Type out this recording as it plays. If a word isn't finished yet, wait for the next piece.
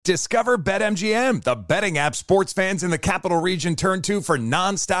Discover BetMGM, the betting app sports fans in the capital region turn to for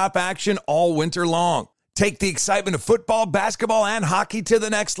nonstop action all winter long. Take the excitement of football, basketball, and hockey to the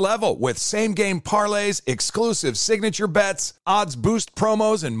next level with same-game parlays, exclusive signature bets, odds boost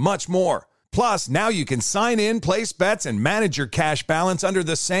promos, and much more. Plus, now you can sign in, place bets, and manage your cash balance under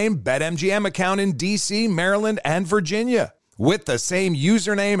the same BetMGM account in D.C., Maryland, and Virginia. With the same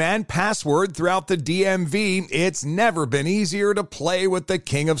username and password throughout the DMV, it's never been easier to play with the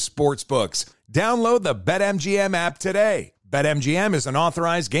king of sportsbooks. Download the BetMGM app today. BetMGM is an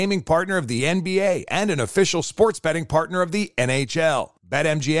authorized gaming partner of the NBA and an official sports betting partner of the NHL.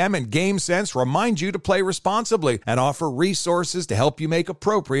 BetMGM and GameSense remind you to play responsibly and offer resources to help you make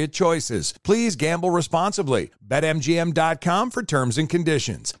appropriate choices. Please gamble responsibly. BetMGM.com for terms and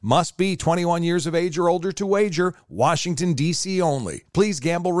conditions. Must be 21 years of age or older to wager. Washington, D.C. only. Please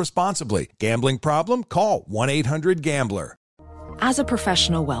gamble responsibly. Gambling problem? Call 1-800-GAMBLER. As a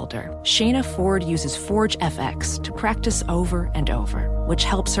professional welder, Shayna Ford uses Forge FX to practice over and over, which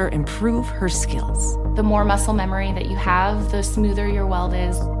helps her improve her skills. The more muscle memory that you have, the smoother your weld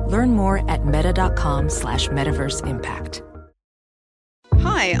is. Learn more at meta.com/metaverse impact.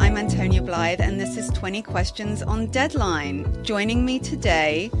 Hi, I'm Antonia Blythe, and this is 20 Questions on Deadline. Joining me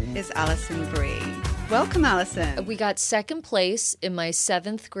today is Alison Brie. Welcome, Alison. We got second place in my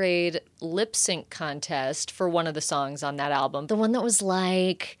 7th grade lip sync contest for one of the songs on that album. The one that was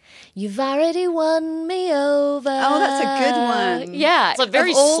like, "You've already won me over." Oh, that's a good one. Yeah. It's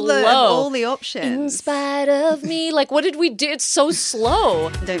very slow. Of all the options. In spite of me. Like, what did we do? It's so slow.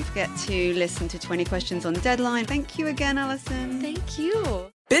 Don't forget to listen to 20 Questions on Deadline. Thank you again, Alison. Thank you.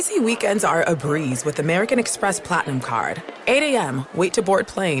 Busy weekends are a breeze with American Express Platinum Card. 8 a.m., wait to board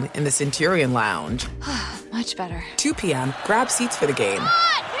plane in the Centurion Lounge. Much better. 2 p.m., grab seats for the game.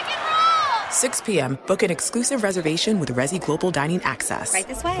 6 p.m., book an exclusive reservation with Resi Global Dining Access. Right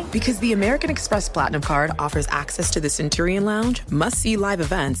this way. Because the American Express Platinum Card offers access to the Centurion Lounge, must-see live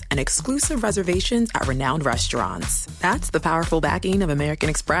events, and exclusive reservations at renowned restaurants. That's the powerful backing of American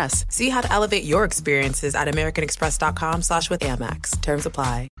Express. See how to elevate your experiences at americanexpress.com/withAmex. Terms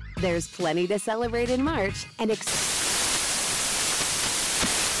apply. There's plenty to celebrate in March and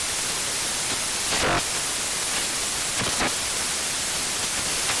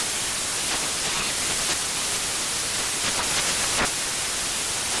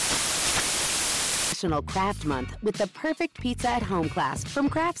National Craft Month with the perfect pizza at home class from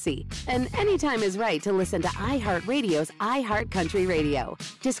Craftsy. And anytime is right to listen to iHeartRadio's iHeartCountry Radio.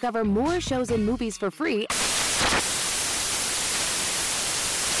 Discover more shows and movies for free.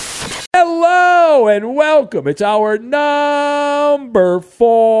 Hello and welcome. It's hour number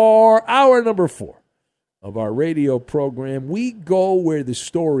 4 of our radio program. We go where the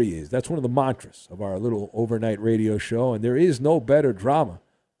story is. That's one of the mantras of our little overnight radio show, and there is no better drama,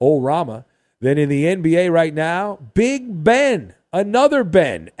 Rama, than in the NBA right now. Big Ben, another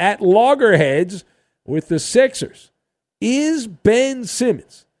Ben at loggerheads with the Sixers. Is Ben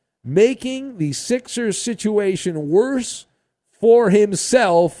Simmons making the Sixers situation worse for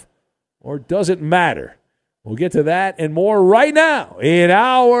himself, or does it matter? We'll get to that and more right now in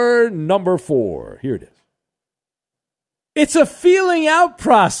hour number 4. Here it is. It's a feeling out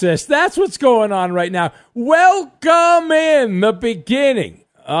process. That's what's going on right now. Welcome in the beginning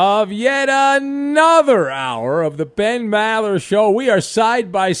of yet another hour of the Ben Maller Show. We are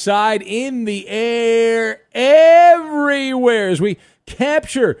side by side in the air everywhere as we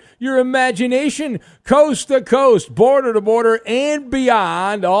capture your imagination coast to coast, border to border, and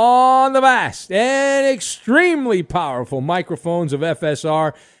beyond on the vast and extremely powerful microphones of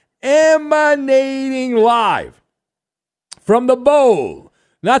FSR, emanating live from the bowl,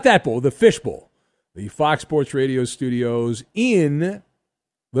 not that bowl, the fish bowl, the Fox Sports Radio studios in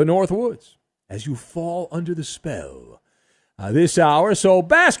the North Woods, as you fall under the spell this hour. So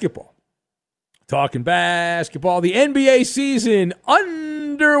basketball, talking basketball, the NBA season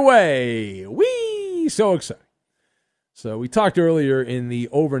underway. Whee! So exciting. So we talked earlier in the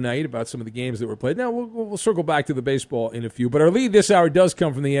overnight about some of the games that were played. Now we'll circle back to the baseball in a few, but our lead this hour does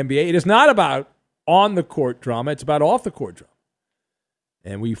come from the NBA. It is not about on-the-court drama. It's about off-the-court drama.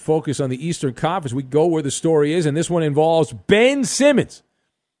 And we focus on the Eastern Conference. We go where the story is, and this one involves Ben Simmons,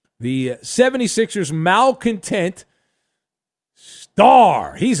 the 76ers malcontent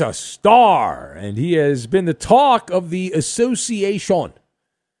star. He's a star, and he has been the talk of the association.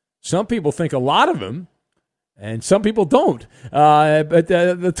 Some people think a lot of him, and some people don't. But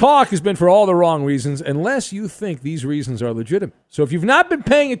the talk has been for all the wrong reasons, unless you think these reasons are legitimate. So if you've not been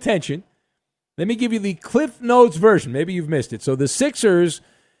paying attention, let me give you the Cliff Notes version. Maybe you've missed it. So the Sixers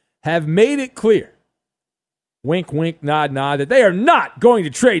have made it clear wink, wink, nod, nod, that they are not going to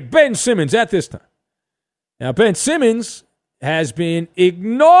trade Ben Simmons at this time. Now, Ben Simmons has been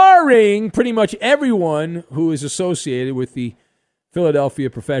ignoring pretty much everyone who is associated with the Philadelphia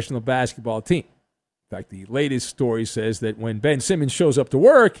professional basketball team. In fact, the latest story says that when Ben Simmons shows up to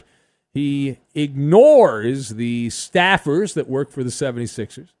work, he ignores the staffers that work for the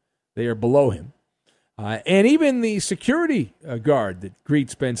 76ers. They are below him. And even the security guard that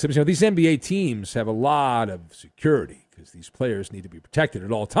greets Ben Simmons. You know, these NBA teams have a lot of security because these players need to be protected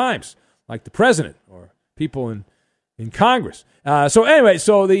at all times, like the president or people in Congress. So anyway,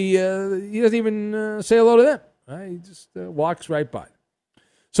 he doesn't even say hello to them. He just walks right by.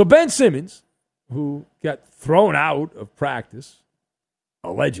 So Ben Simmons, who got thrown out of practice,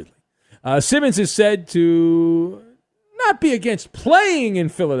 allegedly, Simmons is said to not be against playing in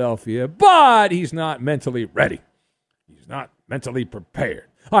Philadelphia, but he's not mentally ready. He's not mentally prepared.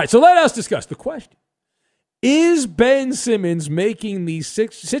 All right, so let us discuss the question. Is Ben Simmons making the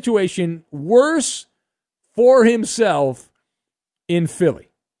situation worse for himself in Philly?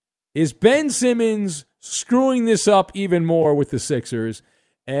 Is Ben Simmons screwing this up even more with the Sixers?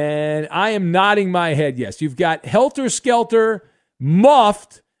 And I am nodding my head yes. You've got Helter Skelter,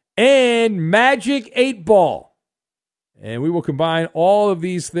 Muffed, and Magic 8-Ball. And we will combine all of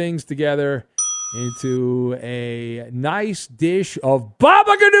these things together into a nice dish of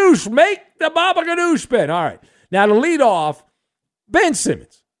Baba Ganoush. Make the Baba Ganoush, Ben. All right. Now, to lead off, Ben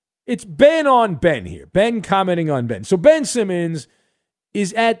Simmons. It's Ben on Ben here. Ben commenting on Ben. So Ben Simmons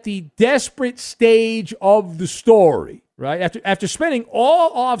is at the desperate stage of the story, right? After spending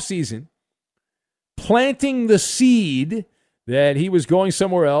all offseason planting the seed that he was going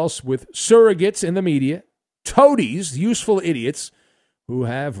somewhere else with surrogates in the media, toadies, useful idiots who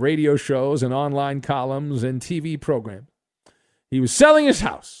have radio shows and online columns and TV programs. He was selling his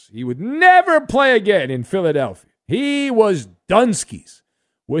house. He would never play again in Philadelphia. He was Dunskies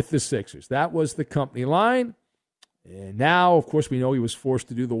with the Sixers. That was the company line. And now, of course, we know he was forced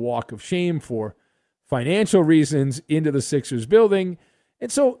to do the walk of shame for financial reasons into the Sixers building.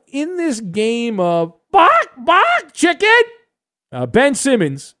 And so in this game of bark, chicken, Ben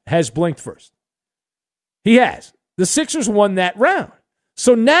Simmons has blinked first. He has. The Sixers won that round.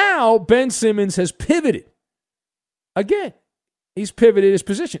 So now Ben Simmons has pivoted. Again, he's pivoted his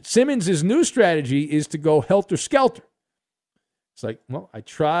position. Simmons' new strategy is to go helter-skelter. It's like, well, I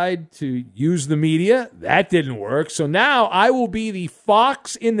tried to use the media. That didn't work. So now I will be the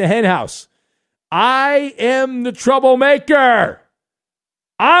fox in the henhouse. I am the troublemaker.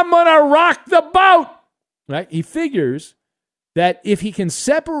 I'm going to rock the boat. Right? He figures that if he can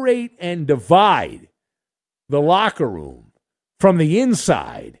separate and divide the locker room from the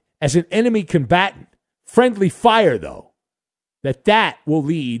inside as an enemy combatant, friendly fire, though, that will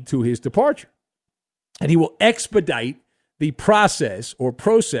lead to his departure. And he will expedite the process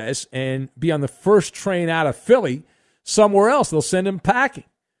and be on the first train out of Philly somewhere else. They'll send him packing.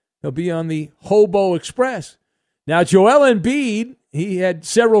 He'll be on the Hobo Express. Now, Joel Embiid, he had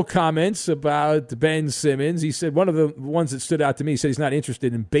several comments about Ben Simmons. He said one of the ones that stood out to me, he said he's not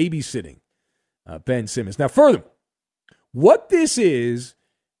interested in babysitting Ben Simmons. Now, furthermore, what this is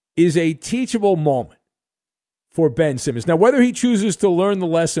a teachable moment for Ben Simmons. Now, whether he chooses to learn the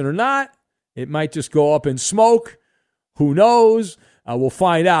lesson or not, it might just go up in smoke. Who knows? We'll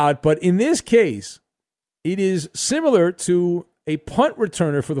find out. But in this case, it is similar to a punt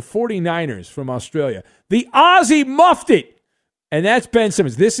returner for the 49ers from Australia. The Aussie muffed it, and that's Ben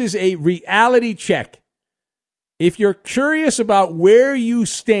Simmons. This is a reality check. If you're curious about where you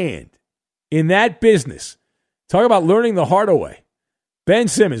stand in that business, talk about learning the hard way. Ben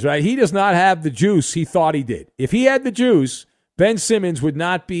Simmons, right? He does not have the juice he thought he did. If he had the juice, Ben Simmons would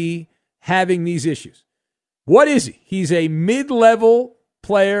not be having these issues. What is he? He's a mid-level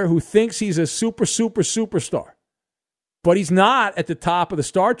player who thinks he's a superstar. But he's not at the top of the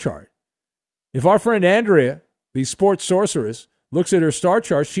star chart. If our friend Andrea, the sports sorceress, looks at her star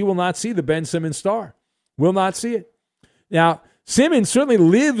chart, she will not see the Ben Simmons star. Will not see it. Now, Simmons certainly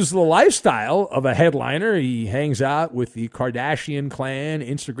lives the lifestyle of a headliner. He hangs out with the Kardashian clan,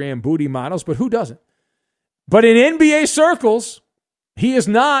 Instagram booty models, but who doesn't? But in NBA circles, he is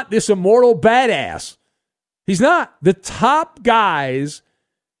not this immortal badass. He's not. The top guys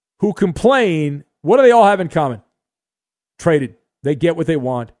who complain, what do they all have in common? Traded. They get what they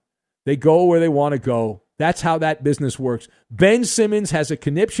want. They go where they want to go. That's how that business works. Ben Simmons has a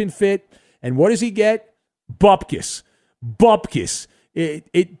conniption fit, and what does he get? Bupkis.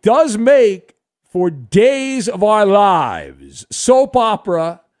 It does make for days of our lives. Soap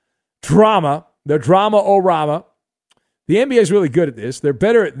opera, drama, the drama-o-rama, The NBA is really good at this. They're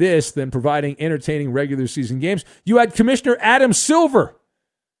better at this than providing entertaining regular season games. You had Commissioner Adam Silver,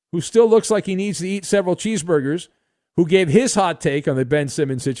 who still looks like he needs to eat several cheeseburgers, who gave his hot take on the Ben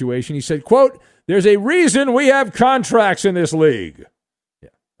Simmons situation. He said, quote, "There's a reason we have contracts in this league." Yeah,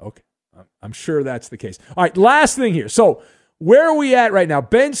 okay. I'm sure that's the case. All right, last thing here. So where are we at right now?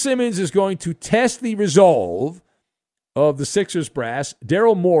 Ben Simmons is going to test the resolve of the Sixers brass,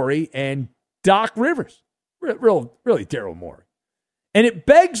 Daryl Morey and Doc Rivers. Really Daryl Morey. And it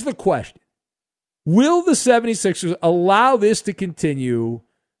begs the question, will the 76ers allow this to continue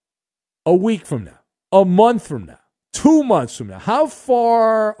a week from now, a month from now, 2 months from now? How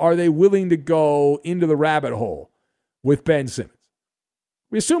far are they willing to go into the rabbit hole with Ben Simmons?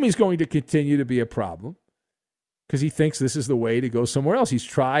 We assume he's going to continue to be a problem because he thinks this is the way to go somewhere else. He's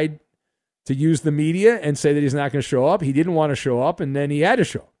tried to use the media and say that he's not going to show up. He didn't want to show up, and then he had to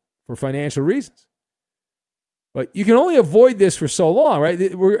show up for financial reasons. But you can only avoid this for so long,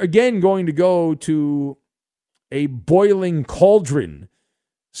 right? We're, again, going to go to a boiling cauldron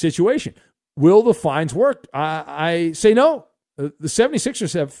situation. Will the fines work? I say no. The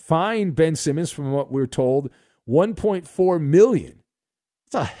 76ers have fined Ben Simmons, from what we're told, $1.4 million.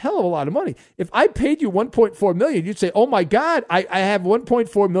 That's a hell of a lot of money. If I paid you $1.4 million, you'd say, oh, my God, I have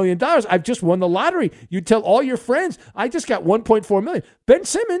 $1.4 million. I've just won the lottery. You'd tell all your friends, I just got $1.4 million. Ben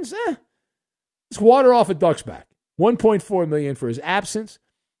Simmons, it's water off a duck's back. $1.4 million for his absence,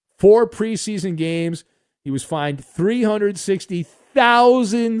 4 preseason games. He was fined $360,000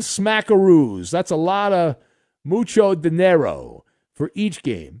 smackaroos. That's a lot of mucho dinero for each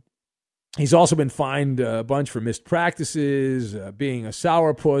game. He's also been fined a bunch for missed practices, being a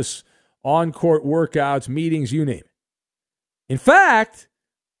sourpuss, on-court workouts, meetings, you name it. In fact,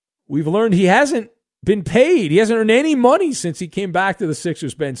 we've learned he hasn't been paid. He hasn't earned any money since he came back to the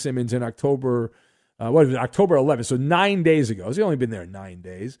Sixers, Ben Simmons, in October 11th, so 9 days ago. He's only been there 9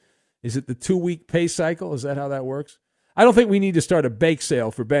 days. Is it the 2-week pay cycle? Is that how that works? I don't think we need to start a bake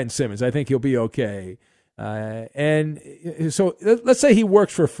sale for Ben Simmons. I think he'll be okay. And so let's say he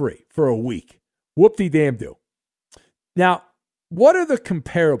works for free for a week. Whoop-de-damn-do. Now, what are the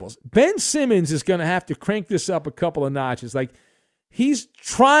comparables? Ben Simmons is going to have to crank this up a couple of notches. Like, he's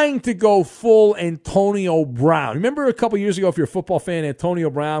trying to go full Antonio Brown. Remember a couple years ago, if you're a football fan, Antonio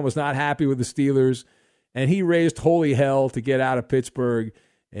Brown was not happy with the Steelers, and he raised holy hell to get out of Pittsburgh,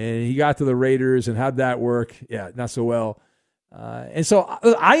 and he got to the Raiders, and how'd that work? Yeah, not so well. And so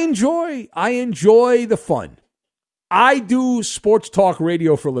I enjoy the fun. I do sports talk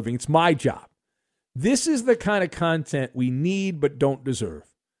radio for a living. It's my job. This is the kind of content we need but don't deserve.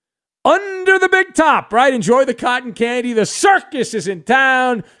 Under the big top, right? Enjoy the cotton candy. The circus is in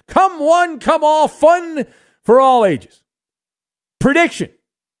town. Come one, come all. Fun for all ages. Prediction.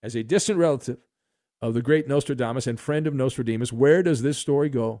 As a distant relative of the great Nostradamus and friend of Nostradamus, where does this story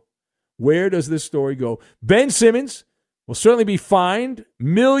go? Where does this story go? Ben Simmons will certainly be fined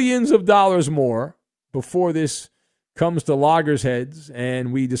millions of dollars more before this comes to loggerheads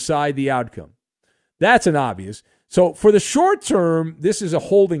and we decide the outcome. That's an obvious. So for the short term, this is a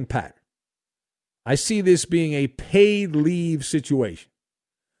holding pattern. I see this being a paid leave situation.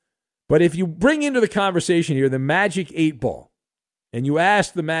 But if you bring into the conversation here the Magic 8 Ball, and you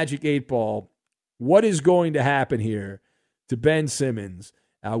ask the Magic 8 Ball, what is going to happen here to Ben Simmons?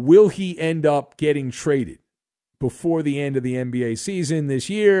 Will he end up getting traded before the end of the NBA season this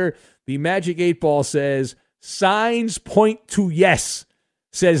year? The Magic 8 Ball says, signs point to yes,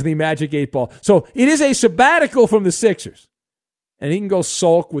 says the Magic 8 Ball. So it is a sabbatical from the Sixers. And he can go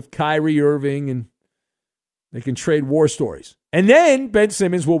sulk with Kyrie Irving, and they can trade war stories. And then Ben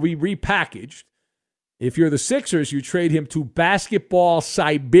Simmons will be repackaged. If you're the Sixers, you trade him to basketball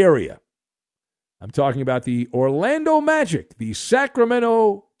Siberia. I'm talking about the Orlando Magic, the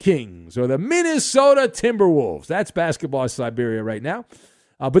Sacramento Kings, or the Minnesota Timberwolves. That's basketball Siberia right now.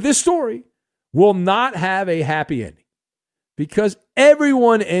 But this story will not have a happy ending because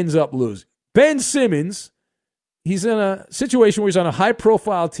everyone ends up losing. Ben Simmons, he's in a situation where he's on a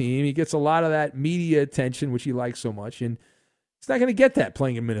high-profile team. He gets a lot of that media attention, which he likes so much, and he's not going to get that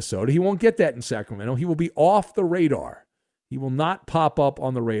playing in Minnesota. He won't get that in Sacramento. He will be off the radar. He will not pop up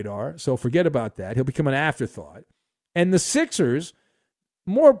on the radar, so forget about that. He'll become an afterthought. And the Sixers,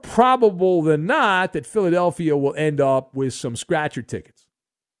 more probable than not that Philadelphia will end up with some scratcher tickets.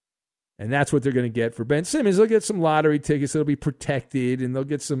 And that's what they're going to get for Ben Simmons. They'll get some lottery tickets that'll be protected, and they'll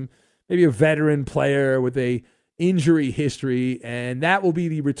get some, maybe a veteran player with a injury history, and that will be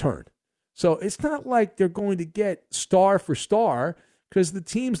the return. So it's not like they're going to get star for star, because the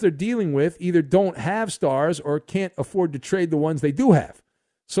teams they're dealing with either don't have stars or can't afford to trade the ones they do have.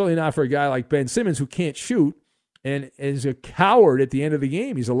 Certainly not for a guy like Ben Simmons who can't shoot and is a coward at the end of the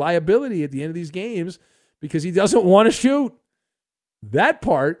game. He's a liability at the end of these games because he doesn't want to shoot. That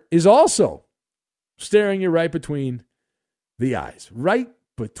part is also staring you right between the eyes. Right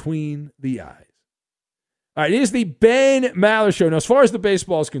between the eyes. All right, it is the Ben Maller Show. Now, as far as the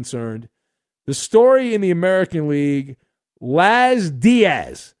baseball is concerned, the story in the American League, Laz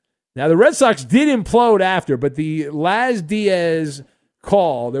Diaz. Now, the Red Sox did implode after, but the Laz Diaz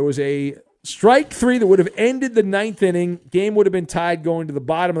call, there was a strike three that would have ended the ninth inning. Game would have been tied going to the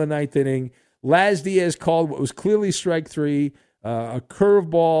bottom of the ninth inning. Laz Diaz called what was clearly strike three, a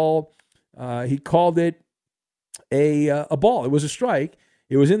curveball. He called it a ball. It was a strike.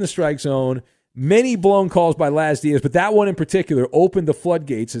 It was in the strike zone. Many blown calls by Laz Diaz, but that one in particular opened the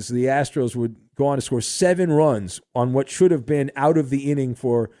floodgates as the Astros would go on to score 7 runs on what should have been out of the inning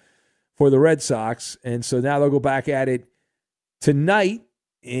for the Red Sox. And so now they'll go back at it tonight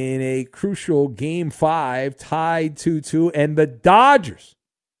in a crucial Game 5, tied 2-2. And the Dodgers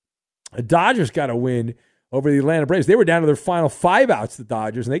got a win over the Atlanta Braves. They were down to their final 5 outs, the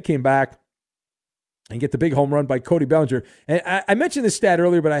Dodgers, and they came back and get the big home run by Cody Bellinger. And I mentioned this stat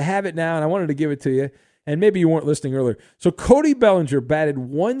earlier, but I have it now, and I wanted to give it to you. And maybe you weren't listening earlier. So Cody Bellinger batted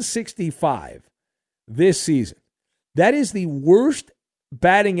 .165 this season. That is the worst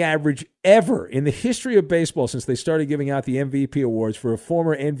batting average ever in the history of baseball since they started giving out the MVP awards for a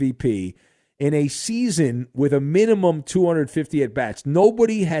former MVP in a season with a minimum 250 at-bats.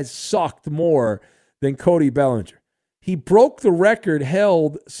 Nobody has sucked more than Cody Bellinger. He broke the record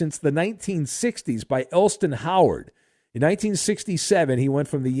held since the 1960s by Elston Howard. In 1967, he went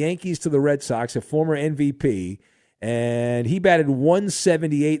from the Yankees to the Red Sox, a former MVP, and he batted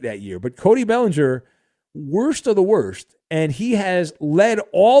 .178 that year. But Cody Bellinger, worst of the worst, and he has led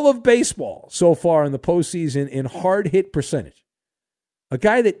all of baseball so far in the postseason in hard hit percentage. A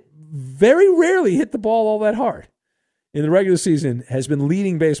guy that very rarely hit the ball all that hard in the regular season has been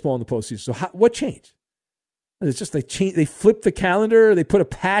leading baseball in the postseason. So what changed? It's just they flipped the calendar. They put a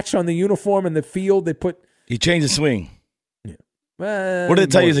patch on the uniform in the field. He changed the swing. Yeah. What did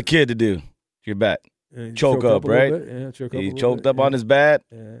it tell you as a kid to do? Your bat. Choke up, right? Yeah, choke up. He choked up on his bat.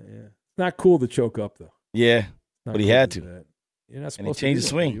 Yeah. It's not cool to choke up, though. Yeah, but he had to. You're not supposed and he changed the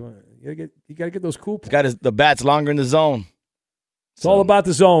swing. You got to get those cool points. The bat's longer in the zone. It's all about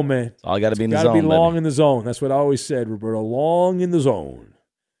the zone, man. It's all got to be in the zone. Got to be long in the zone. That's what I always said, Roberto. Long in the zone.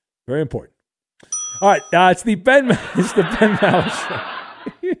 Very important. All right, it's the Ben Maller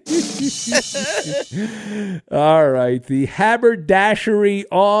Show. All right, the haberdashery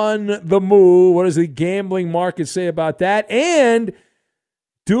on the move. What does the gambling market say about that? And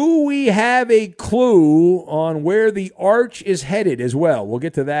do we have a clue on where the arch is headed as well? We'll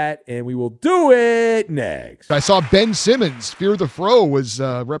get to that, and we will do it next. I saw Ben Simmons, Fear the Fro, was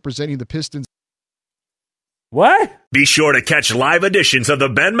representing the Pistons. What? Be sure to catch live editions of The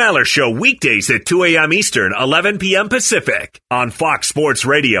Ben Maller Show weekdays at 2 a.m. Eastern, 11 p.m. Pacific on Fox Sports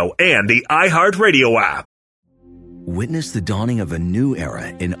Radio and the iHeartRadio app. Witness the dawning of a new era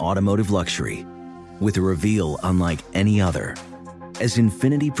in automotive luxury with a reveal unlike any other as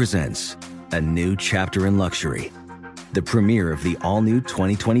Infiniti presents a new chapter in luxury, the premiere of the all-new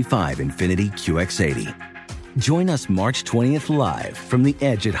 2025 Infiniti QX80. Join us March 20th live from the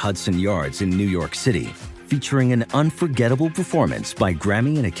Edge at Hudson Yards in New York City, featuring an unforgettable performance by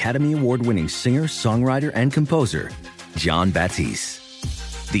Grammy and Academy Award-winning singer, songwriter, and composer, Jon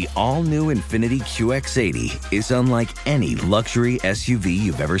Batiste. The all-new Infiniti QX80 is unlike any luxury SUV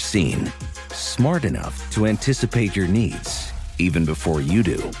you've ever seen. Smart enough to anticipate your needs, even before you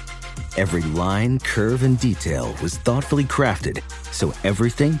do. Every line, curve, and detail was thoughtfully crafted, so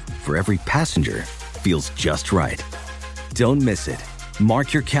everything for every passenger feels just right. Don't miss it.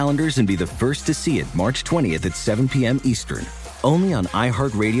 Mark your calendars and be the first to see it March 20th at 7 p.m. Eastern, only on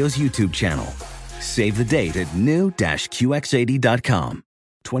iHeartRadio's YouTube channel. Save the date at new-QX80.com.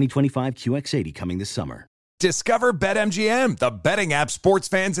 2025 QX80 coming this summer. Discover BetMGM, the betting app sports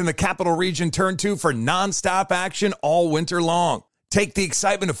fans in the capital region turn to for nonstop action all winter long. Take the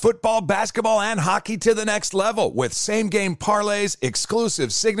excitement of football, basketball, and hockey to the next level with same-game parlays,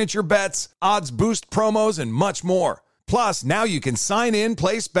 exclusive signature bets, odds boost promos, and much more. Plus, now you can sign in,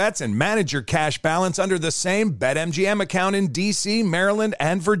 place bets, and manage your cash balance under the same BetMGM account in D.C., Maryland,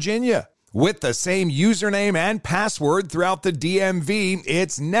 and Virginia. With the same username and password throughout the DMV,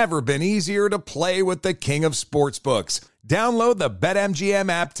 it's never been easier to play with the king of sportsbooks. Download the BetMGM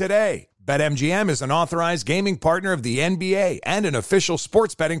app today. BetMGM is an authorized gaming partner of the NBA and an official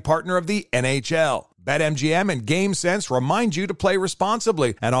sports betting partner of the NHL. BetMGM and GameSense remind you to play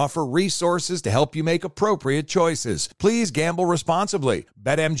responsibly and offer resources to help you make appropriate choices. Please gamble responsibly.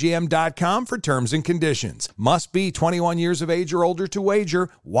 BetMGM.com for terms and conditions. Must be 21 years of age or older to wager.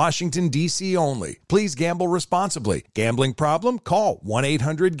 Washington, D.C. only. Please gamble responsibly. Gambling problem? Call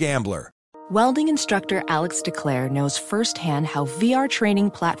 1-800-GAMBLER. Welding instructor Alex DeClaire knows firsthand how VR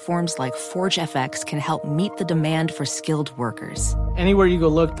training platforms like ForgeFX can help meet the demand for skilled workers. Anywhere you go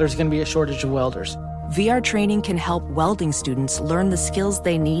look, there's going to be a shortage of welders. VR training can help welding students learn the skills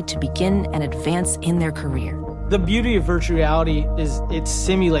they need to begin and advance in their career. The beauty of virtual reality is it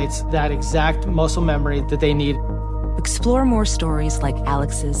simulates that exact muscle memory that they need. Explore more stories like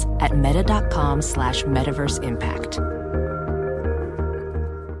Alex's at meta.com/metaverseimpact.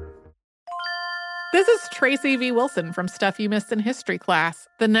 This is Tracy V. Wilson from Stuff You Missed in History class.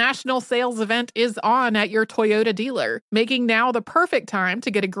 The national sales event is on at your Toyota dealer, making now the perfect time to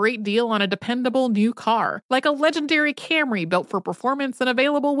get a great deal on a dependable new car. Like a legendary Camry built for performance and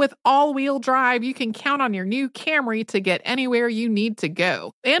available with all-wheel drive, you can count on your new Camry to get anywhere you need to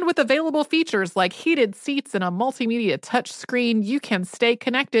go. And with available features like heated seats and a multimedia touchscreen, you can stay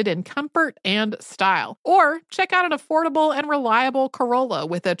connected in comfort and style. Or check out an affordable and reliable Corolla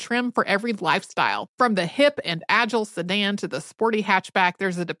with a trim for every lifestyle. From the hip and agile sedan to the sporty hatchback,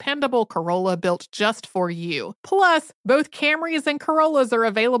 there's a dependable Corolla built just for you. Plus, both Camrys and Corollas are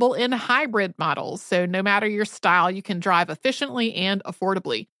available in hybrid models, so no matter your style, you can drive efficiently and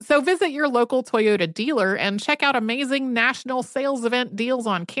affordably. So visit your local Toyota dealer and check out amazing national sales event deals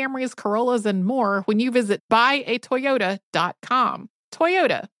on Camrys, Corollas, and more when you visit buyatoyota.com.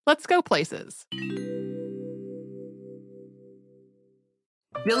 Toyota, let's go places.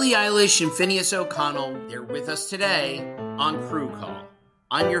 Billie Eilish and Phineas O'Connell, they're with us today on Crew Call.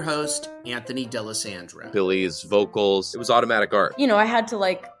 I'm your host, Anthony D'Alessandro. Billie's vocals, it was automatic art. You know, I had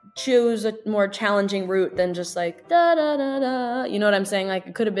to choose a more challenging route than just da da da da. You know what I'm saying?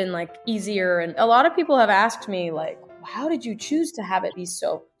 It could have been easier. And a lot of people have asked me how did you choose to have it be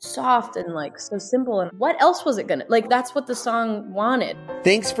so soft and so simple? And what else was it gonna that's what the song wanted.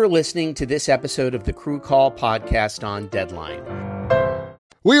 Thanks for listening to this episode of the Crew Call podcast on Deadline.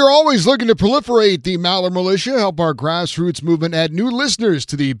 We are always looking to proliferate the Maller Militia, help our grassroots movement add new listeners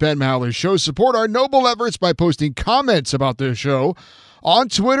to the Ben Maller Show, support our noble efforts by posting comments about the show on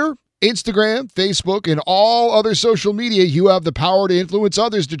Twitter, Instagram, Facebook, and all other social media. You have the power to influence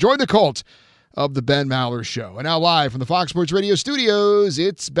others to join the cult of the Ben Maller Show. And now live from the Fox Sports Radio studios,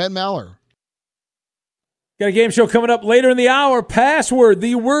 it's Ben Maller. Got a game show coming up later in the hour. Password,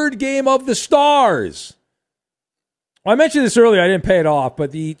 the word game of the stars. Well, I mentioned this earlier. I didn't pay it off, but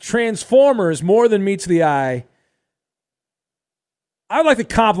the Transformers, more than meets the eye. I would like to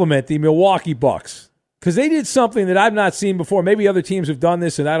compliment the Milwaukee Bucks because they did something that I've not seen before. Maybe other teams have done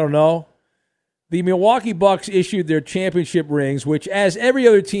this, and I don't know. The Milwaukee Bucks issued their championship rings, which, as every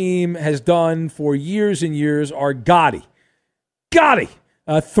other team has done for years and years, are gaudy.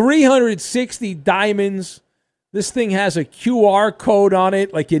 360 diamonds. This thing has a QR code on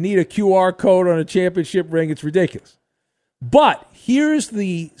it, like you need a QR code on a championship ring. It's ridiculous. But here's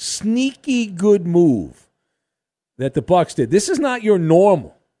the sneaky good move that the Bucks did. This is not your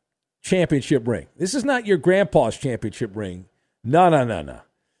normal championship ring. This is not your grandpa's championship ring. No.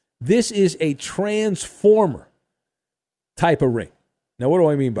 This is a Transformer type of ring. Now, what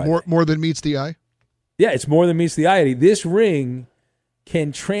do I mean by that? More than meets the eye? Yeah, it's more than meets the eye. This ring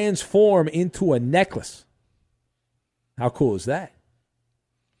can transform into a necklace. How cool is that?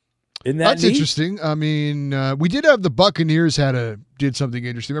 Isn't that That's neat? interesting. I mean, we did have the Buccaneers did something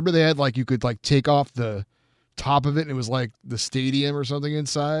interesting. Remember they had you could take off the top of it and it was like the stadium or something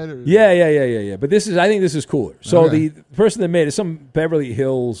inside? Or? Yeah. But I think this is cooler. So Okay. the person that made it, some Beverly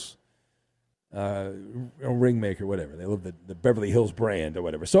Hills ring maker, whatever. They love the Beverly Hills brand or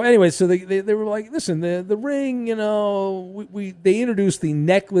whatever. So anyway, so they were like, listen, the ring, they introduced the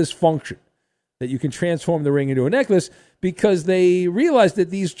necklace function that you can transform the ring into a necklace because they realized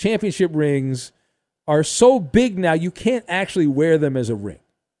that these championship rings are so big now you can't actually wear them as a ring.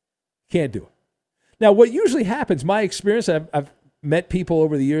 Can't do it. Now, what usually happens, my experience, I've met people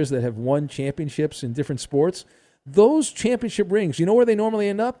over the years that have won championships in different sports. Those championship rings, you know where they normally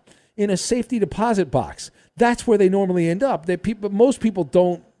end up? In a safety deposit box. That's where they normally end up. Most people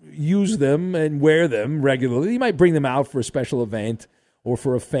don't use them and wear them regularly. You might bring them out for a special event or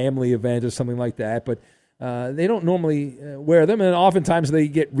for a family event or something like that, but they don't normally wear them, and oftentimes they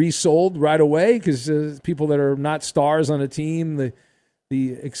get resold right away because people that are not stars on a team,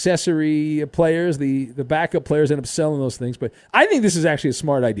 the accessory players, the backup players end up selling those things. But I think this is actually a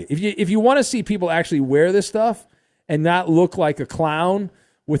smart idea. If you want to see people actually wear this stuff and not look like a clown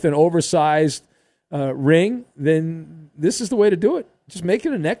with an oversized ring, then this is the way to do it. Just make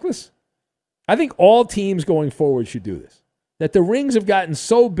it a necklace. I think all teams going forward should do this. That the rings have gotten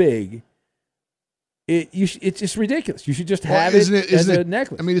so big, it's just ridiculous. You should just have it as a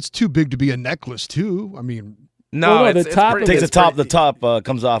necklace. I mean, it's too big to be a necklace, too. I mean, the top takes the top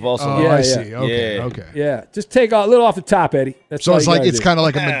comes off also. Oh, I see. Okay. Yeah, just take a little off the top, Eddie. That's so all it's kind of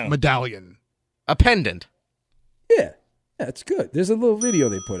like a medallion, a pendant. Yeah, it's good. There's a little video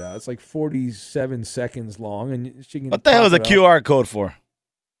they put out. It's like 47 seconds long, and she can. What the hell is a QR code for?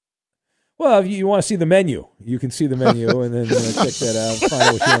 Well, if you want to see the menu, you can see the menu and then check that out, find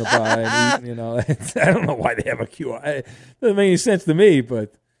out what you want to buy. And you know, I don't know why they have a QR. It doesn't make any sense to me,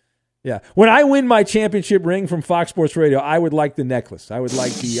 but yeah. When I win my championship ring from Fox Sports Radio, I would like the necklace. I would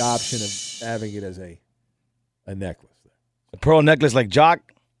like the option of having it as a necklace. A pearl necklace like Jock?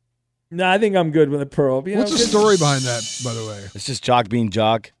 No, I think I'm good with a pearl. What's the story behind that, by the way? It's just Jock being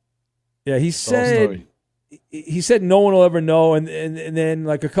Jock. Yeah, he said no one will ever know, and then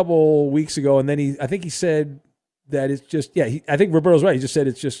like a couple weeks ago, and then I think he said that it's just I think Roberto's right. He just said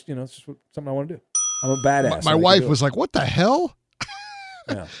it's just it's just something I want to do. I'm a badass. My wife was like, "What the hell?"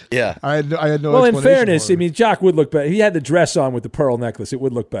 Yeah. I had no. Well, in fairness, I mean, Jock would look better. He had the dress on with the pearl necklace; it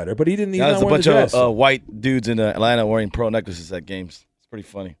would look better. But he didn't even. There's a bunch of white dudes in Atlanta wearing pearl necklaces at games. It's pretty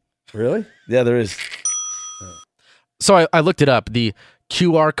funny. Really? Yeah, there is. So I looked it up. The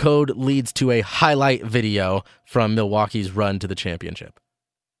QR code leads to a highlight video from Milwaukee's run to the championship.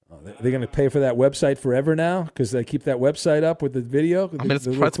 Oh, they're going to pay for that website forever now because they keep that website up with the video? I mean, it's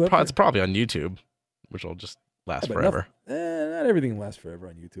probably on YouTube, which will just last forever. Not everything lasts forever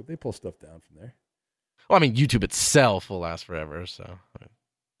on YouTube. They pull stuff down from there. Well, I mean, YouTube itself will last forever. So,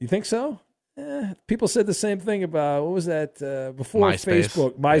 you think so? People said the same thing about, what was that, before MySpace.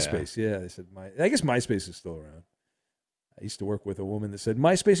 Facebook? MySpace, yeah. They said, I guess MySpace is still around. I used to work with a woman that said,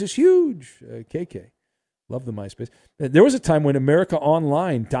 MySpace is huge. KK. Love the MySpace. There was a time when America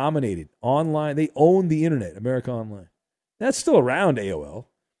Online dominated. Online, they owned the internet, America Online. That's still around, AOL.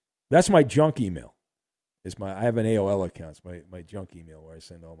 That's my junk email. I have an AOL account. It's my junk email where I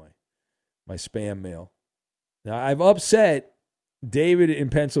send all my spam mail. Now, I've upset David in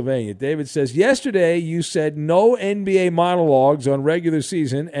Pennsylvania. David says, yesterday you said no NBA monologues on regular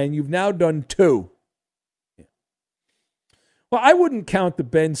season, and you've now done 2. Yeah. Well, I wouldn't count the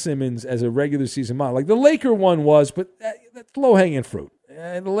Ben Simmons as a regular season monologue. The Laker one was, but that's low-hanging fruit.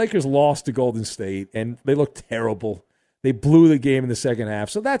 The Lakers lost to Golden State, and they looked terrible. They blew the game in the second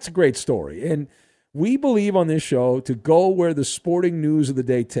half, so that's a great story. And we believe on this show to go where the sporting news of the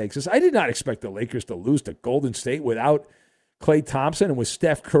day takes us. I did not expect the Lakers to lose to Golden State without Klay Thompson and with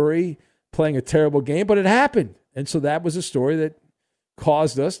Steph Curry playing a terrible game, but it happened. And so that was a story that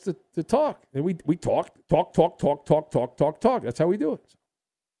caused us to talk. And we talk. That's how we do it.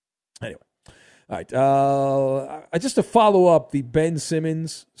 Anyway. All right. Just to follow up the Ben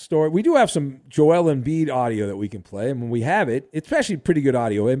Simmons story, we do have some Joel Embiid audio that we can play. And when we have it, it's actually pretty good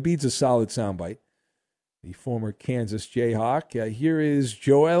audio. Embiid's a solid soundbite. The former Kansas Jayhawk. Here is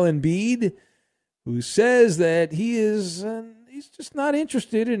Joel Embiid, who says that he's just not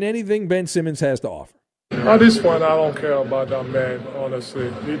interested in anything Ben Simmons has to offer. At this point, I don't care about that man,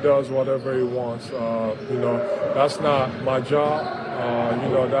 honestly. He does whatever he wants. That's not my job.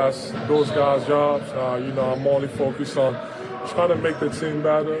 That's those guys' jobs. I'm only focused on trying to make the team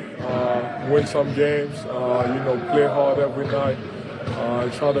better, win some games, play hard every night,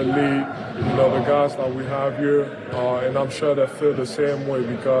 try to lead, the guys that we have here. And I'm sure they feel the same way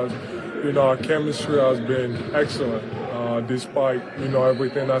because, our chemistry has been excellent. Despite,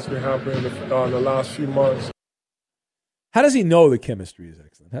 everything that's been happening in the last few months. How does he know the chemistry is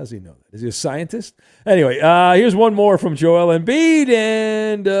excellent? How does he know that? Is he a scientist? Anyway, here's one more from Joel Embiid.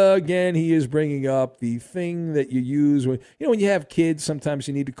 And again, he is bringing up the thing that you use when you have kids, sometimes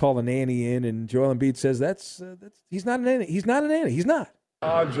you need to call a nanny in. And Joel Embiid says that's he's not a nanny. He's not a nanny. He's not.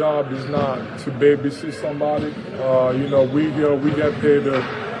 Our job is not to babysit somebody. We get paid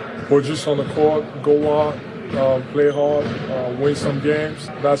to put just on the court, go out. Play hard, win some games.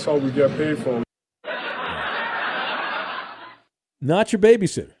 That's all we get paid for. Not your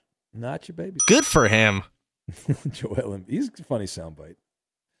babysitter. Not your babysitter. Good for him. Joel Embiid. He's a funny soundbite.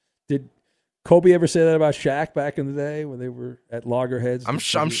 Did Kobe ever say that about Shaq back in the day when they were at loggerheads? I'm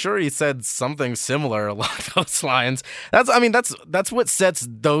sure he said something similar along those lines. That's what sets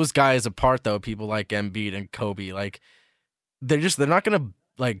those guys apart, though. People like Embiid and Kobe, like they're not gonna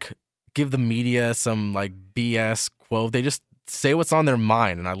give the media some BS quote. They just say what's on their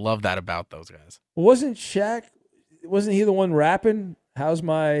mind, and I love that about those guys. Wasn't he the one rapping? How's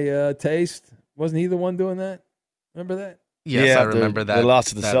my taste? Wasn't he the one doing that? Remember that? Yes, I remember that. They lost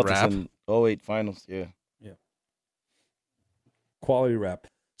to the that Celtics rap. in 08 finals. Yeah. Quality rap.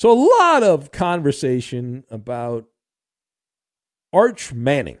 So a lot of conversation about Arch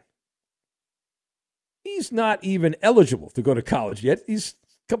Manning. He's not even eligible to go to college yet. He's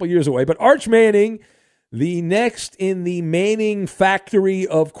a couple years away. But Arch Manning, the next in the Manning factory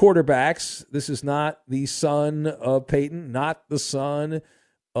of quarterbacks. This is not the son of Peyton, not the son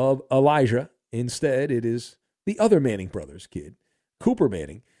of Elijah. Instead, it is the other Manning brothers kid, Cooper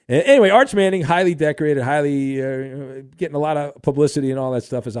Manning. Anyway, Arch Manning, highly decorated, highly getting a lot of publicity and all that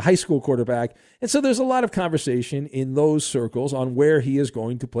stuff as a high school quarterback. And so there's a lot of conversation in those circles on where he is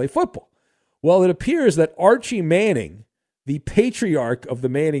going to play football. Well, it appears that Archie Manning, the patriarch of the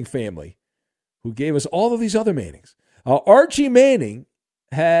Manning family, who gave us all of these other Mannings, Archie Manning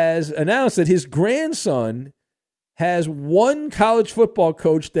has announced that his grandson has one college football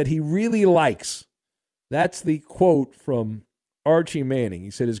coach that he really likes. That's the quote from Archie Manning.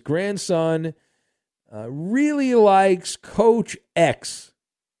 He said his grandson really likes Coach X.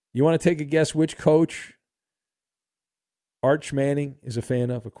 You want to take a guess which coach Arch Manning is a fan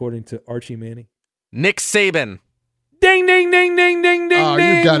of, according to Archie Manning? Nick Saban. Ding, ding, ding, ding, ding, ding. Oh,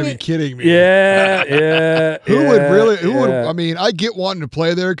 you've got to be kidding me. Yeah. Who would, I mean, I get wanting to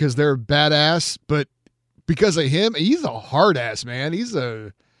play there because they're badass, but because of him, he's a hard ass, man.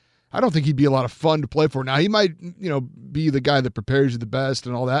 I don't think he'd be a lot of fun to play for. Now, he might, be the guy that prepares you the best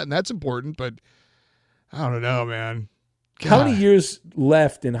and all that, and that's important, but I don't know, man. God. How many years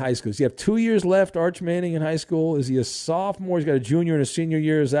left in high school? Does he have 2 years left, Arch Manning, in high school? Is he a sophomore? He's got a junior and a senior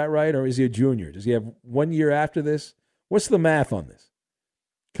year. Is that right? Or is he a junior? Does he have 1 year after this? What's the math on this?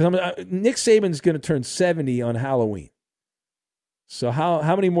 Because Nick Saban's going to turn 70 on Halloween. So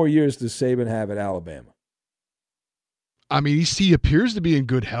how many more years does Saban have at Alabama? I mean, he appears to be in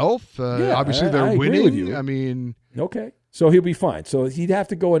good health. Obviously, they're winning. With you. I mean, okay, so he'll be fine. So he'd have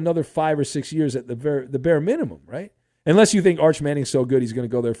to go another 5 or 6 years at the bare minimum, right? Unless you think Arch Manning's so good, he's going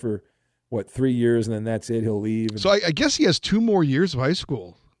to go there for 3 years and then that's it. He'll leave. So I guess he has 2 more years of high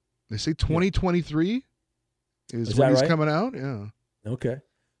school. They say 2023 is when he's coming out. Yeah. Okay.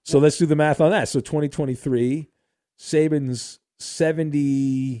 So let's do the math on that. So 2023, Saban's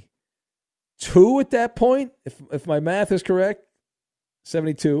 72 at that point, if my math is correct,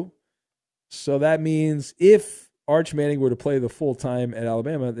 72. So that means if Arch Manning were to play the full time at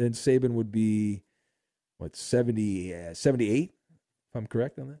Alabama, then Saban would be, 78, if I'm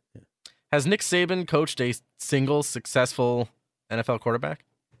correct on that? Yeah. Has Nick Saban coached a single successful NFL quarterback?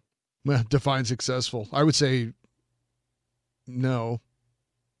 Well, define successful. I would say no.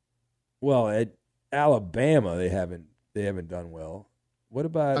 Well, at Alabama, they haven't done well. What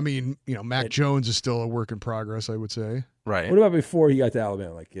about? I mean, Mac Jones is still a work in progress, I would say. Right. What about before he got to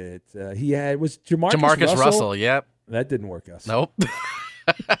Alabama? Was Jamarcus Russell? Yep. That didn't work out. Nope.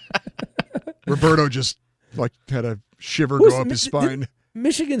 Roberto just had a shiver go up his spine. Did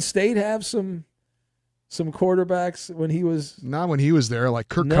Michigan State have some quarterbacks when he was? Not when he was there. Like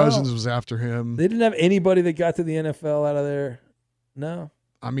Kirk Cousins was after him. They didn't have anybody that got to the NFL out of there. No.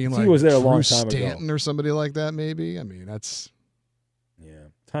 I mean, he was there a long time Stanton ago. or somebody like that, maybe. I mean, that's. Yeah,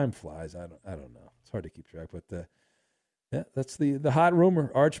 time flies. I don't know. It's hard to keep track, but that's the hot rumor.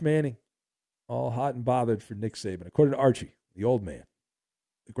 Arch Manning, all hot and bothered for Nick Saban, according to Archie, the old man.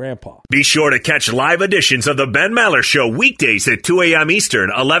 The grandpa. Be sure to catch live editions of the Ben Maller Show weekdays at 2 a.m. Eastern,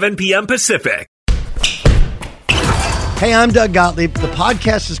 11 p.m. Pacific. Hey, I'm Doug Gottlieb. The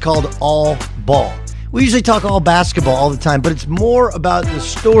podcast is called All Ball. We usually talk all basketball all the time, but it's more about the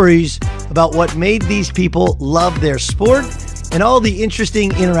stories about what made these people love their sport and all the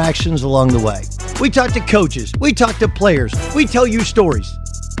interesting interactions along the way. We talk to coaches. We talk to players. We tell you stories.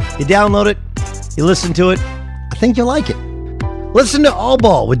 You download it. You listen to it. I think you'll like it. Listen to All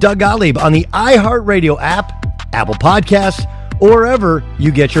Ball with Doug Gottlieb on the iHeartRadio app, Apple Podcasts, or wherever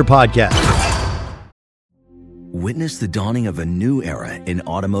you get your podcasts. Witness the dawning of a new era in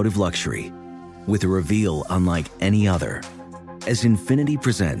automotive luxury with a reveal unlike any other as Infiniti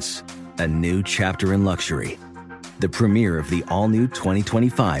presents a new chapter in luxury, the premiere of the all-new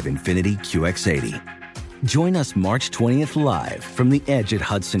 2025 Infiniti QX80. Join us March 20th live from the Edge at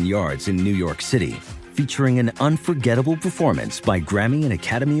Hudson Yards in New York City, featuring an unforgettable performance by Grammy and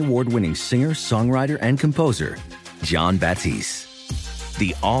Academy Award-winning singer, songwriter, and composer, Jon Batiste.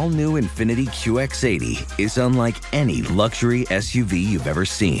 The all-new Infiniti QX80 is unlike any luxury SUV you've ever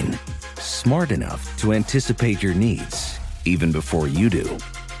seen. Smart enough to anticipate your needs, even before you do.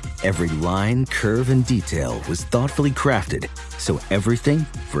 Every line, curve, and detail was thoughtfully crafted, so everything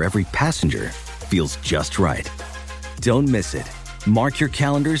for every passenger feels just right. Don't miss it. Mark your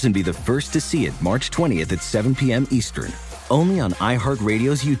calendars and be the first to see it March 20th at 7 p.m. Eastern, only on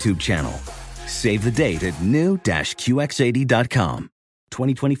iHeartRadio's YouTube channel. Save the date at new-QX80.com.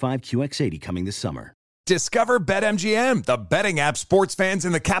 2025 QX80 coming this summer. Discover BetMGM, the betting app sports fans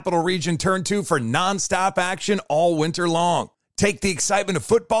in the capital region turn to for nonstop action all winter long. Take the excitement of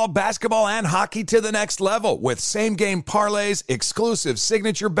football, basketball, and hockey to the next level with same-game parlays, exclusive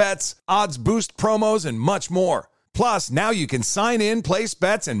signature bets, odds boost promos, and much more. Plus, now you can sign in, place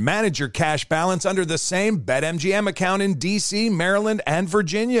bets, and manage your cash balance under the same BetMGM account in D.C., Maryland, and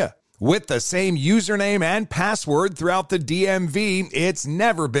Virginia. With the same username and password throughout the DMV, it's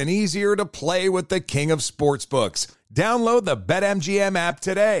never been easier to play with the king of sportsbooks. Download the BetMGM app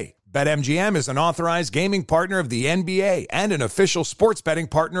today. BetMGM is an authorized gaming partner of the NBA and an official sports betting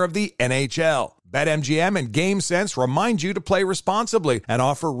partner of the NHL. BetMGM and GameSense remind you to play responsibly and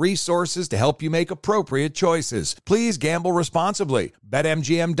offer resources to help you make appropriate choices. Please gamble responsibly.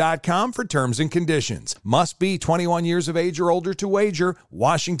 BetMGM.com for terms and conditions. Must be 21 years of age or older to wager.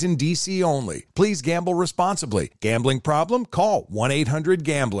 Washington, D.C. only. Please gamble responsibly. Gambling problem? Call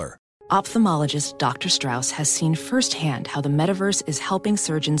 1-800-GAMBLER. Ophthalmologist Dr. Strauss has seen firsthand how the metaverse is helping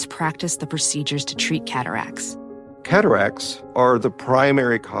surgeons practice the procedures to treat cataracts. Cataracts are the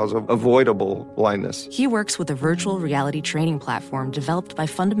primary cause of avoidable blindness. He works with a virtual reality training platform developed by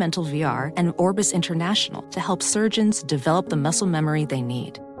Fundamental VR and Orbis International to help surgeons develop the muscle memory they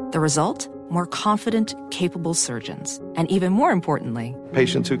need. The result? More confident, capable surgeons. And even more importantly,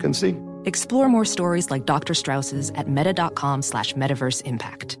 patients who can see. Explore more stories like Dr. Strauss's at meta.com/metaverse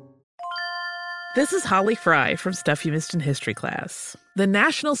impact. This is Holly Fry from Stuff You Missed in History class. The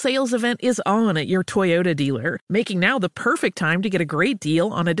national sales event is on at your Toyota dealer, making now the perfect time to get a great deal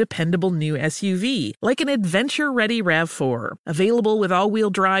on a dependable new SUV, like an adventure-ready RAV4. Available with all-wheel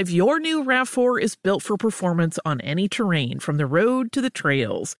drive, your new RAV4 is built for performance on any terrain, from the road to the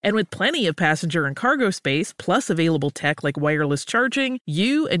trails. And with plenty of passenger and cargo space, plus available tech like wireless charging,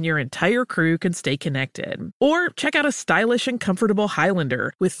 you and your entire crew can stay connected. Or check out a stylish and comfortable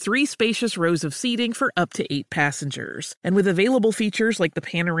Highlander with 3 spacious rows of seating for up to 8 passengers. And with available features like the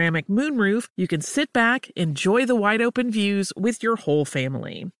panoramic moonroof, you can sit back, enjoy the wide-open views with your whole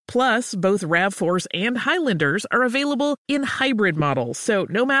family. Plus, both RAV4s and Highlanders are available in hybrid models, so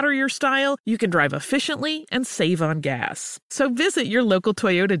no matter your style, you can drive efficiently and save on gas. So visit your local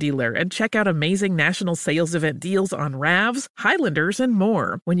Toyota dealer and check out amazing national sales event deals on RAVs, Highlanders, and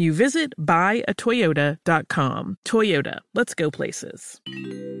more when you visit buyatoyota.com. Toyota, let's go places.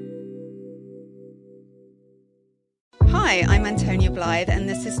 Hi, I'm Antonia Blythe, and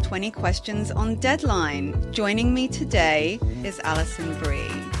this is 20 Questions on Deadline. Joining me today is Alison Brie.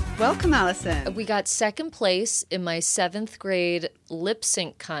 Welcome, Alison. We got second place in my 7th grade lip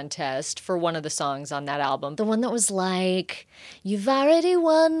sync contest for one of the songs on that album. The one that was like, "You've already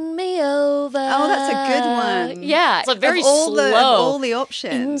won me over." Oh, that's a good one. Yeah. It's very slow. Of all the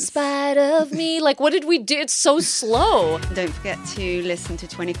options. In spite of me. Like, what did we do? It's so slow. Don't forget to listen to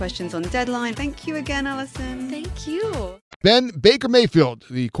 20 Questions on Deadline. Thank you again, Alison. Thank you. Ben Baker Mayfield,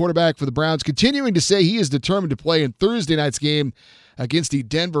 the quarterback for the Browns, continuing to say he is determined to play in Thursday night's game against the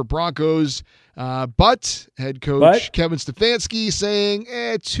Denver Broncos. But head coach Kevin Stefanski saying,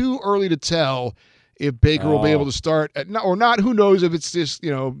 too early to tell if Baker will be able to start or not. Who knows if it's just,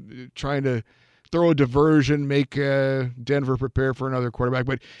 trying to throw a diversion, make Denver prepare for another quarterback.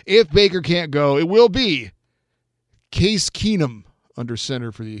 But if Baker can't go, it will be Case Keenum under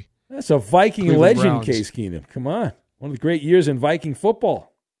center for the That's a Viking Cleveland legend, Browns. Case Keenum. Come on. One of the great years in Viking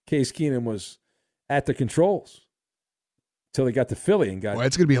football. Case Keenum was at the controls until they got to Philly and got... Well,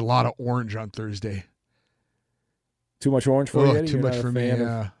 it's going to be a lot of orange on Thursday. Too much orange for you, Eddie? Too much for me,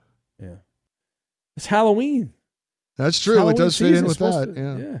 yeah. It's Halloween. That's true. It does fit in with that.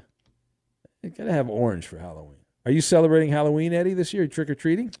 Yeah. You got to have orange for Halloween. Are you celebrating Halloween, Eddie, this year?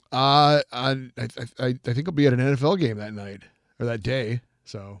 Trick-or-treating? I think I'll be at an NFL game that night or that day.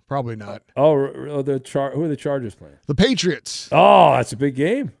 So probably not. Oh, who are the Chargers playing? The Patriots. Oh, that's a big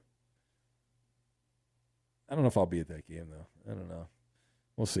game. I don't know if I'll be at that game, though. I don't know.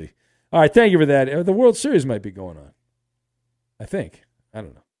 We'll see. All right, thank you for that. The World Series might be going on. I think. I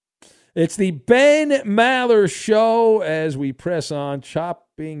don't know. It's the Ben Maller Show as we press on,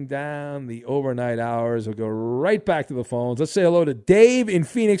 chopping down the overnight hours. We'll go right back to the phones. Let's say hello to Dave in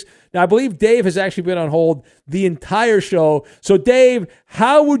Phoenix. Now, I believe Dave has actually been on hold the entire show. So, Dave,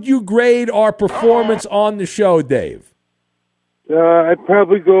 how would you grade our performance on the show, Dave? I'd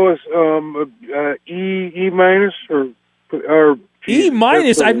probably go as E minus or E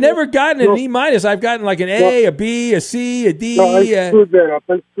minus. I've never gotten an E minus. I've gotten like an A, a B, a C, a D. No, I screwed that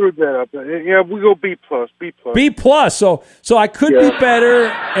up. Yeah, we go B plus. B plus. So I could be better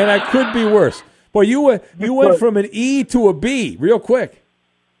and I could be worse. Boy, you went from an E to a B real quick.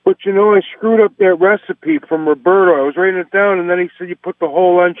 But I screwed up that recipe from Roberto. I was writing it down, and then he said you put the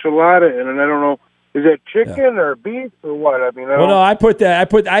whole enchilada in, and I don't know, is that chicken or beef or what? I mean,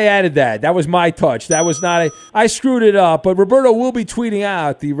 I added that. That was my touch. That was not I screwed it up, but Roberto will be tweeting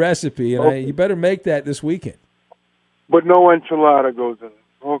out the recipe, and you better make that this weekend. But no enchilada goes in it.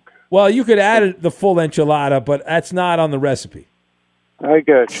 Okay. Well, you could add the full enchilada, but that's not on the recipe. I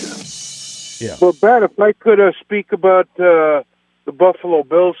got you. Yeah. Well, Ben, if I could speak about the Buffalo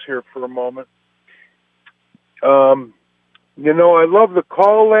Bills here for a moment. I love the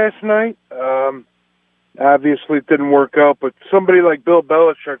call last night. Obviously, it didn't work out, but somebody like Bill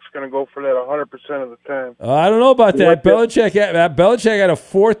Belichick's going to go for that 100% of the time. I don't know about that. Belichick had a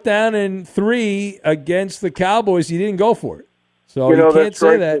 4th down and 3 against the Cowboys. He didn't go for it. So you can't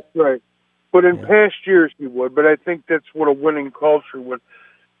say that. That's right. But in past years, he would. But I think that's what a winning culture would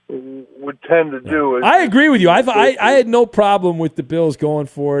tend to do. I agree with you. I had no problem with the Bills going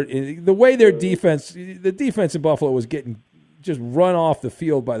for it. The way the defense in Buffalo was getting just run off the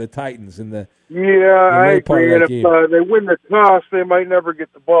field by the Titans in the I agree. And if they win the toss, they might never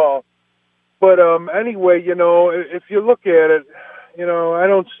get the ball. But anyway, if you look at it, I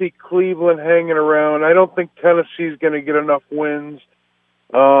don't see Cleveland hanging around. I don't think Tennessee's going to get enough wins.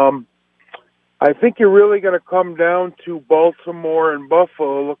 I think you're really going to come down to Baltimore and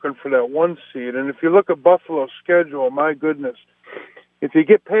Buffalo looking for that 1 seed. And if you look at Buffalo's schedule, my goodness, if you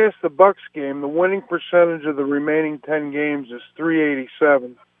get past the Bucs game, the winning percentage of the remaining 10 games is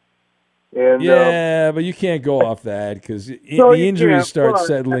 .387. And but you can't go off that because the injuries start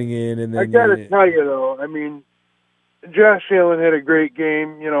settling in. And then I got to tell you, though, I mean, Josh Allen had a great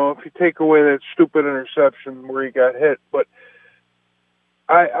game, if you take away that stupid interception where he got hit. But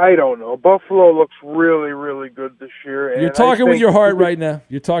I don't know. Buffalo looks really, really good this year. And you're talking with your heart right now.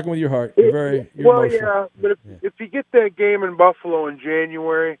 You're talking with your heart. You're emotional. Yeah, but if you get that game in Buffalo in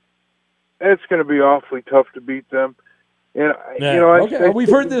January, it's going to be awfully tough to beat them. And we've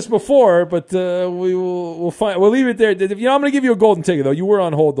heard this before, but we'll find. We'll leave it there. I'm going to give you a golden ticket though. You were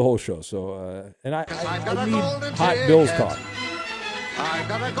on hold the whole show, so and I need hot Bills talk. I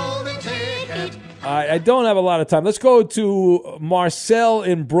got a golden ticket. I don't have a lot of time. Let's go to Marcel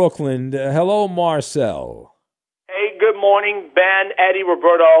in Brooklyn. Hello, Marcel. Hey, good morning, Ben, Eddie,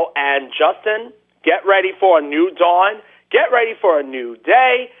 Roberto, and Justin. Get ready for a new dawn. Get ready for a new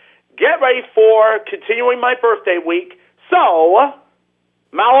day. Get ready for continuing my birthday week. So,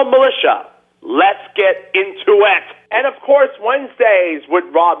 Maller Militia, let's get into it. And, of course, Wednesdays with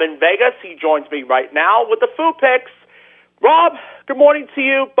Rob in Vegas. He joins me right now with the food picks. Rob, good morning to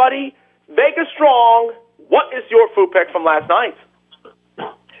you, buddy. Vegas strong. What is your food pick from last night?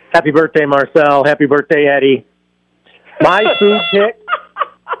 Happy birthday, Marcel. Happy birthday, Eddie. My food pick.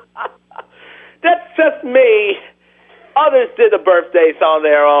 That's just me. Others did the birthdays on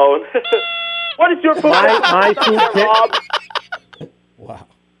their own. What is your food pick? My food pick. Rob? Wow.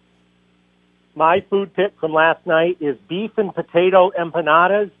 My food pick from last night is beef and potato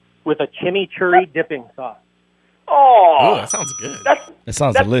empanadas with a chimichurri dipping sauce. Oh, that sounds good. That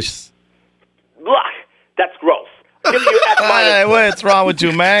sounds delicious. Blah, that's gross. Give me your F-. Hey, what's wrong with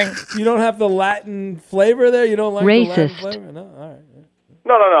you, man? You don't have the Latin flavor there? You don't like the Latin flavor? No, all right.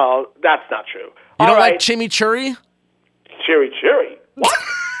 No, that's not true. You don't like chimichurri? Chimichurri? What?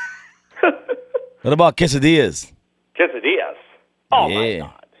 What about quesadillas? Quesadillas? Oh, yeah. my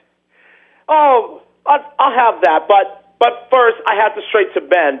God. Oh, I'll have that, but first, I have to straight to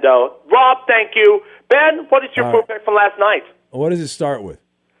Ben, though. Rob, thank you. Ben, what is your food pick from last night? What does it start with?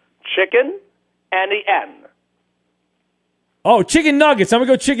 Chicken and the N. Oh, chicken nuggets. I'm going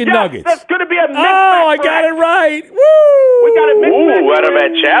to go chicken nuggets. That's going to be a mix. Oh, I got it right. Woo! We got a mix. Ooh,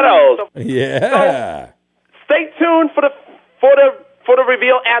 Yeah. So, stay tuned for the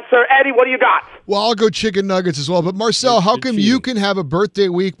reveal answer. Eddie, what do you got? Well, I'll go chicken nuggets as well. But Marcel, how come you can have a birthday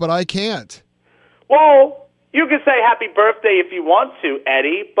week, but I can't? Well, you can say happy birthday if you want to,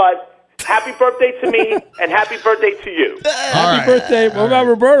 Eddie, but happy birthday to me and happy birthday to you. Happy birthday. What about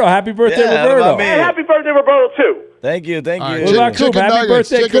Roberto? Happy birthday, Roberto. And happy birthday, Roberto, too. Thank you. What about Coop? Happy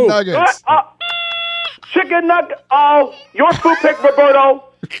birthday, chicken Coop. nuggets. Chicken nugget. Oh, your food pick, Roberto.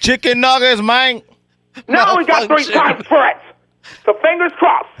 Chicken nuggets, man. Now we got 3 times for it. So fingers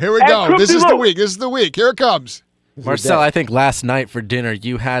crossed. Here we go. This is the week. Here it comes. Marcel, I think last night for dinner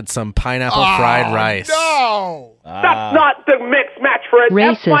you had some pineapple fried rice. No. That's not the mix match for it.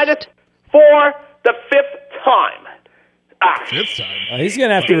 Racist. F- for the 5th time. Fifth time. He's going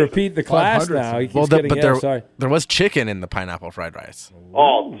to have to repeat the class now. He keeps there was chicken in the pineapple fried rice.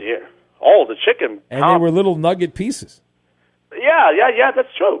 Oh, dear. Oh, the chicken. And they were little nugget pieces. Yeah,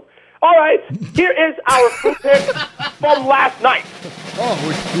 that's true. All right, here is our food pick from last night. Oh,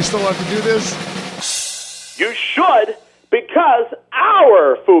 we still have to do this? You should, because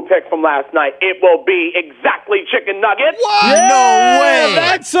our food pick from last night, it will be exactly chicken nuggets. What? Yeah, No way.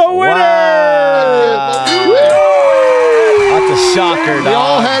 That's a winner. That's a shocker, We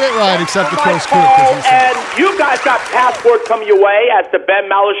all dog. had it right except the My close call, crew. and you guys got Password coming your way as the Ben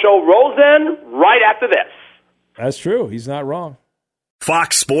Maller Show rolls in right after this. That's true. He's not wrong.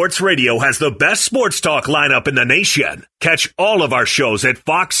 Fox Sports Radio has the best sports talk lineup in the nation. Catch all of our shows at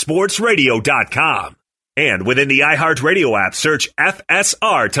foxsportsradio.com. And within the iHeartRadio app, search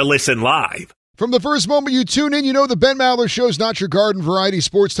FSR to listen live. From the first moment you tune in, you know the Ben Maller Show's not your garden variety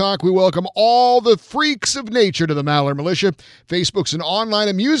sports talk. We welcome all the freaks of nature to the Maller Militia. Facebook's an online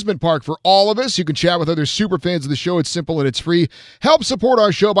amusement park for all of us. You can chat with other super fans of the show. It's simple and it's free. Help support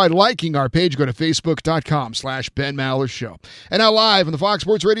our show by liking our page. Go to facebook.com/Ben Maller Show. And now live in the Fox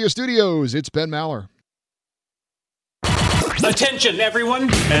Sports Radio studios, it's Ben Maller. Attention, everyone.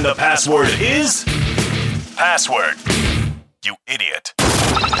 And the password is... Password. You idiot.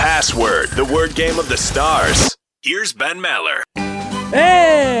 Password, the word game of the stars. Here's Ben Maller.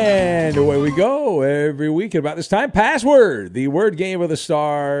 And away we go every week at about this time. Password, the word game of the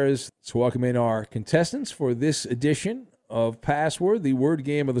stars. Let's welcome in our contestants for this edition of Password, the word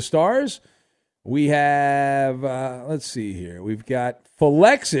game of the stars. We have, let's see here. We've got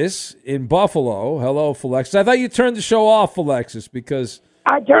Philexis in Buffalo. Hello, Philexis. I thought you turned the show off, Philexis, because...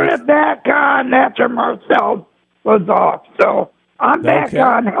 I turned it back on after Marcel was off, so I'm back Okay.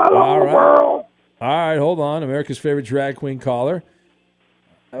 on. Hello, All right. world. All right, hold on. America's favorite drag queen caller.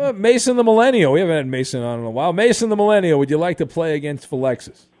 How about Mason the Millennial? We haven't had Mason on in a while. Mason the Millennial, would you like to play against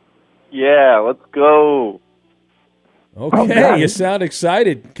Philexis? Yeah, let's go. Okay, you sound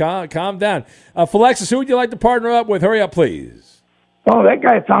excited. Calm down. Philexis, who would you like to partner up with? Hurry up, please. Oh, that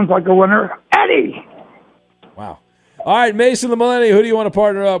guy sounds like a winner. Eddie. Wow. All right, Mason the Millennial, who do you want to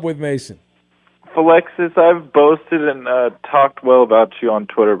partner up with, Mason? Philexis, I've boasted and talked well about you on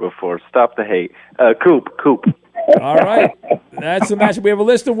Twitter before. Stop the hate. Coop. All right. That's the matchup. We have a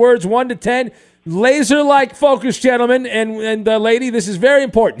list of words 1 to 10. Laser-like focus, gentlemen, and lady, this is very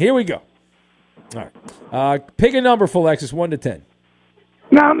important. Here we go. All right. Pick a number, Philexis, 1 to 10.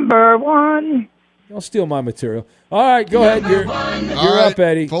 Number 1. Don't steal my material. All right, go ahead. You're up,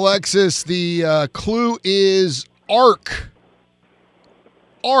 Eddie. Philexis, the clue is arc.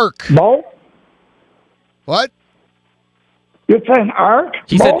 Arc. Boat? What? You're saying arc?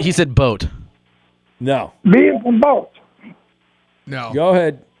 He said boat. No. Vehicle boat. No. Go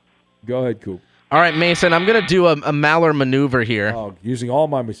ahead, Coop. All right, Mason, I'm going to do a Maller maneuver here. Oh, using all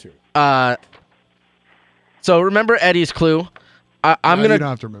my material. So remember Eddie's clue? I'm No, gonna you don't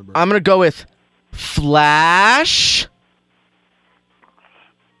have to remember. I'm gonna go with flash.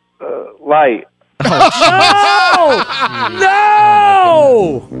 Light.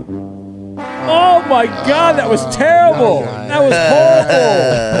 No! Oh my God, that was terrible. That was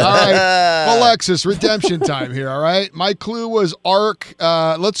horrible. All right, Philexis, redemption time here, all right? My clue was arc.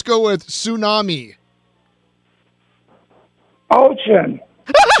 Let's go with tsunami. Ocean.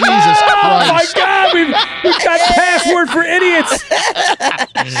 Jesus Christ. Oh my God, we've got password for idiots.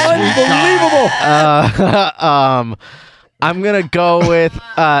 Unbelievable. I'm gonna go with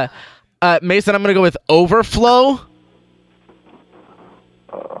Mason. I'm gonna go with overflow.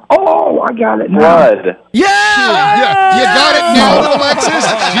 Oh, I got it now. Blood. Yeah, you got it now, Alexis.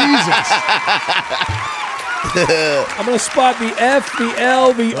 Jesus. I'm going to spot the F, the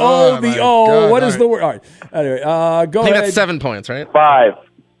L, the Oh, O, the my O. God, What is all the word? All right. Anyway, go I think ahead. that's 7 points, right? 5.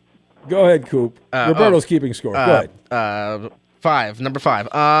 Go ahead, Coop. Roberto's keeping score. Go ahead. 5. Number 5.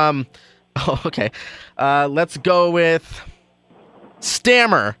 Okay. Let's go with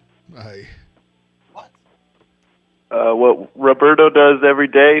stammer. What Roberto does every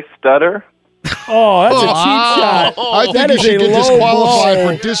day, stutter. Oh, that's a cheap shot. I think That you is should a get low disqualified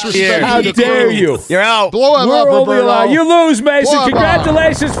blow. for disrespecting How the dare crew. you? You're out. Blow him up, We're only Roberto. allowed. You lose, Mason. Blow him up.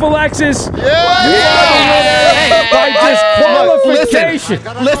 Congratulations, Philexis. Yeah! By disqualification.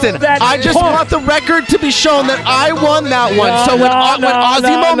 Listen, That I just punk. want the record to be shown that I won that one. No, So when no, Aussie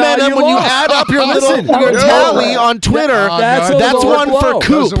no, Momentum, you when you lost. add up your Listen, your no. tally on Twitter, That's a that's lower one blow. for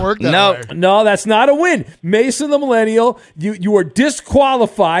Coop. Doesn't work that No. way. No, that's not a win. Mason the Millennial, you are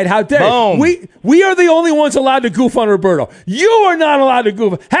disqualified. How dare Boom. you? We are the only ones allowed to goof on Roberto. You are not allowed to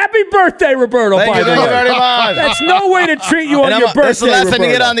goof. Happy birthday, Roberto, Thank by you the way. very much. That's no way to treat you on your birthday, It's the last time to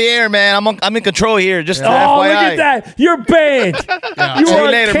Roberto. get on the air, man. I'm in control here. Just Oh, FYI. look at that. You're banned. You See you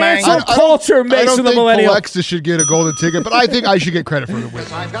are later, man. cancel culture I makes don't of the think millennial. Alexa should get a golden ticket, but I think I should get credit for the win.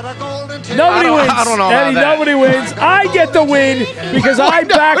 Nobody wins. I don't know Eddie, about that. nobody wins. I get the win because I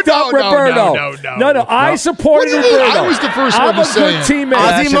backed up Roberto. No, I supported Roberto. I was the first one to say it. I'm a good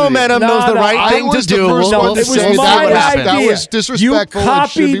teammate. Ozzy Momentum knows the right thing to do. I was the first one to It was say my that. idea. That was disrespectful. You It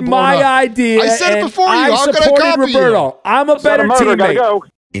should be copied blown my up. idea. I said it and before you. I How could I supported copy you? Roberto. I'm a better teammate.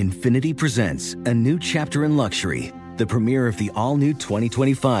 Infiniti presents a new chapter in luxury, the premiere of the all-new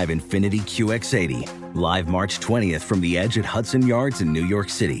 2025 Infiniti QX80, live March 20th from the Edge at Hudson Yards in New York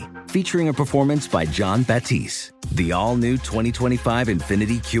City, featuring a performance by John Batiste. The all-new 2025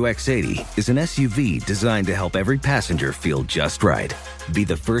 Infiniti QX80 is an SUV designed to help every passenger feel just right. Be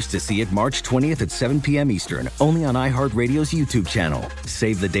the first to see it March 20th at 7 p.m. Eastern, only on iHeartRadio's YouTube channel.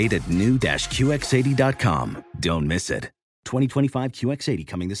 Save the date at new-QX80.com. Don't miss it. 2025 QX80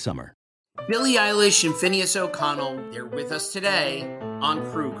 coming this summer. Billie Eilish and Phineas O'Connell, they're with us today on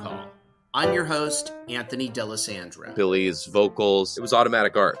Crew Call. I'm your host, Anthony D'Alessandro. Billie's vocals, it was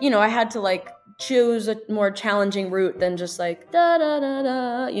automatic art. You know, I had to choose a more challenging route than just da da da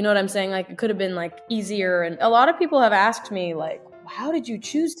da. You know what I'm saying? It could have been easier. And a lot of people have asked me how did you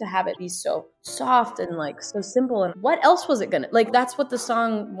choose to have it be so soft and so simple? And what else was it gonna that's what the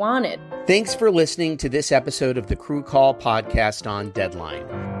song wanted. Thanks for listening to this episode of the Crew Call podcast on Deadline.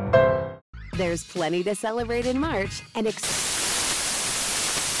 There's plenty to celebrate in March and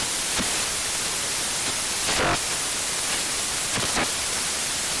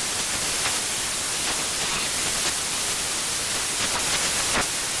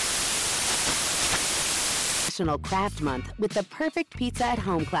National Craft Month with the perfect pizza at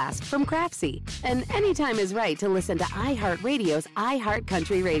home class from Craftsy. And anytime is right to listen to iHeartRadio's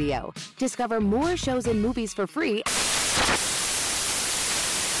iHeartCountry Radio. Discover more shows and movies for free.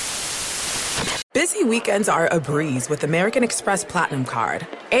 Busy weekends are a breeze with American Express Platinum Card.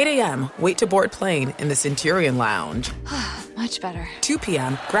 8 a.m., wait to board plane in the Centurion Lounge. Much better. 2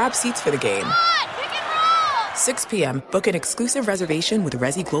 p.m., grab seats for the game. 6 p.m., book an exclusive reservation with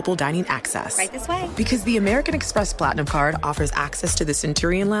Resi Global Dining Access. Right this way. Because the American Express Platinum Card offers access to the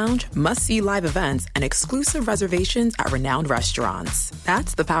Centurion Lounge, must-see live events, and exclusive reservations at renowned restaurants.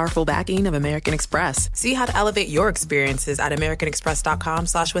 That's the powerful backing of American Express. See how to elevate your experiences at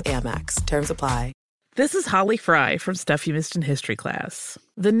americanexpress.com/withAmex. Terms apply. This is Holly Fry from Stuff You Missed in History Class.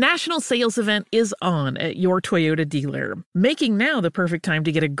 The national sales event is on at your Toyota dealer, making now the perfect time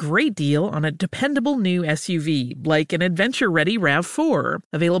to get a great deal on a dependable new SUV, like an adventure-ready RAV4.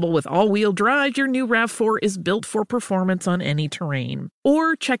 Available with all-wheel drive, your new RAV4 is built for performance on any terrain.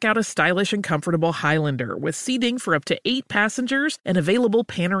 Or check out a stylish and comfortable Highlander with seating for up to 8 passengers and available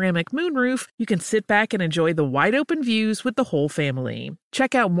panoramic moonroof. You can sit back and enjoy the wide-open views with the whole family.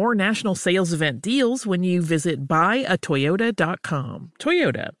 Check out more national sales event deals when you visit buyatoyota.com.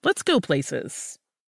 Toyota, let's go places.